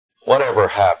Whatever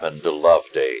happened to love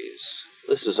days?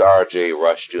 This is R.J.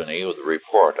 Rushdoony with a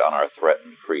report on our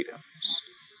threatened freedoms.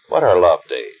 What are love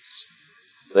days?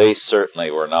 They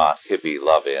certainly were not hippie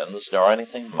love-ins nor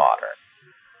anything modern.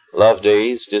 Love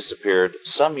days disappeared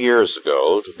some years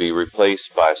ago to be replaced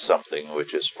by something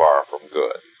which is far from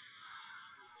good.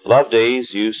 Love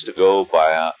days used to go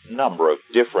by a number of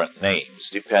different names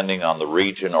depending on the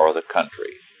region or the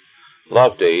country.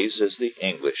 Love days is the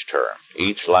English term.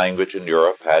 Each language in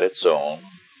Europe had its own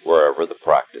wherever the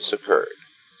practice occurred.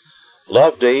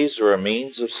 Love days were a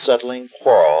means of settling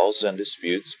quarrels and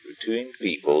disputes between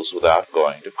peoples without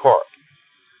going to court.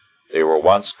 They were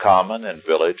once common in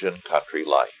village and country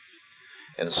life.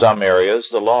 In some areas,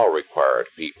 the law required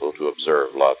people to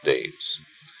observe love days.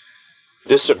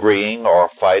 Disagreeing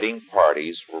or fighting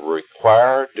parties were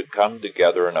required to come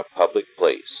together in a public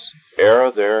place,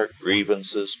 air their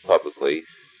grievances publicly,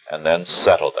 and then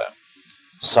settle them,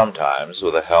 sometimes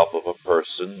with the help of a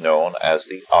person known as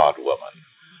the odd woman,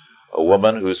 a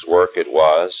woman whose work it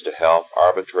was to help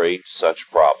arbitrate such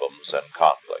problems and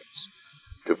conflicts,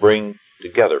 to bring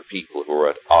together people who were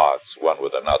at odds one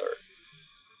with another.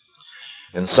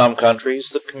 In some countries,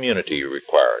 the community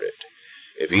required it.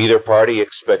 If either party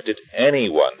expected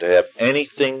anyone to have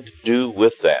anything to do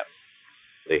with them,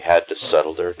 they had to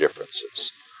settle their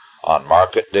differences. On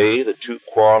market day, the two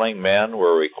quarreling men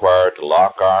were required to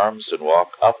lock arms and walk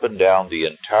up and down the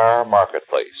entire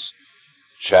marketplace,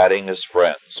 chatting as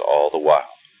friends all the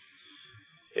while.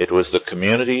 It was the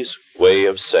community's way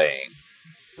of saying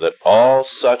that all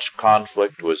such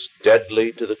conflict was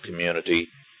deadly to the community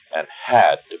and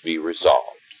had to be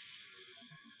resolved.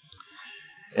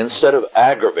 Instead of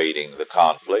aggravating the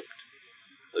conflict,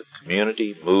 the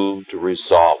community moved to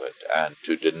resolve it and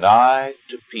to deny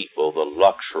to people the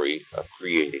luxury of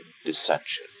creating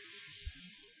dissension.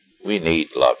 We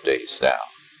need love days now.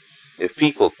 If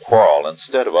people quarrel,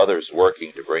 instead of others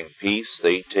working to bring peace,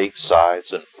 they take sides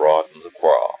and broaden the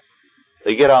quarrel.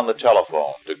 They get on the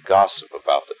telephone to gossip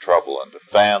about the trouble and to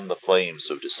fan the flames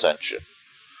of dissension.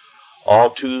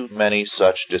 All too many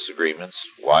such disagreements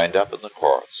wind up in the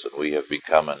courts, and we have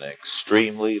become an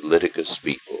extremely litigious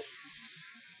people.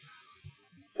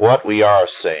 What we are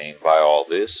saying by all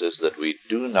this is that we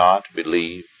do not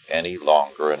believe any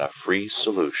longer in a free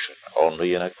solution,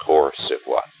 only in a coercive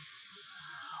one.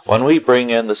 When we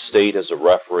bring in the state as a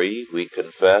referee, we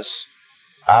confess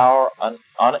our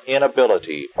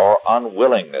inability or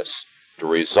unwillingness to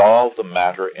resolve the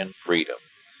matter in freedom.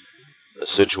 The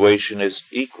situation is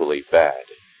equally bad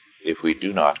if we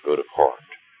do not go to court.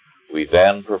 We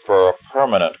then prefer a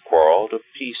permanent quarrel to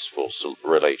peaceful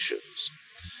relations.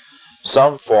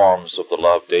 Some forms of the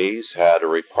love days had a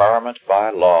requirement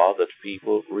by law that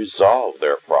people resolve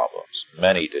their problems.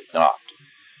 Many did not.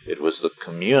 It was the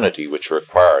community which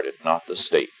required it, not the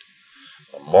state.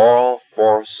 The moral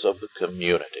force of the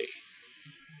community.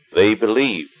 They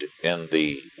believed in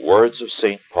the words of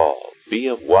St. Paul, "Be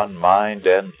of one mind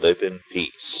and live in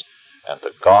peace, and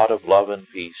the God of love and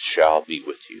peace shall be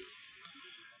with you."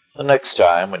 The next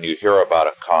time when you hear about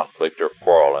a conflict or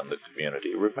quarrel in the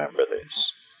community, remember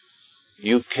this.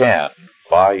 You can,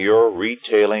 by your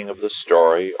retailing of the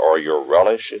story or your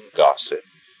relish in gossip,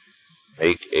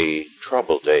 make a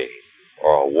trouble day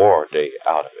or a war day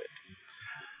out of it.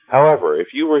 However,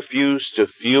 if you refuse to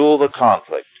fuel the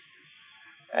conflict,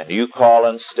 and you call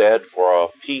instead for a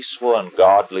peaceful and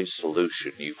godly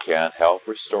solution, you can help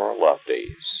restore love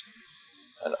days,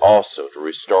 and also to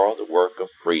restore the work of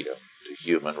freedom to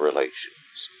human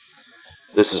relations.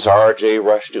 This is R.J.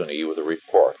 Rushdoony with a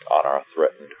report on our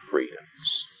threatened freedom.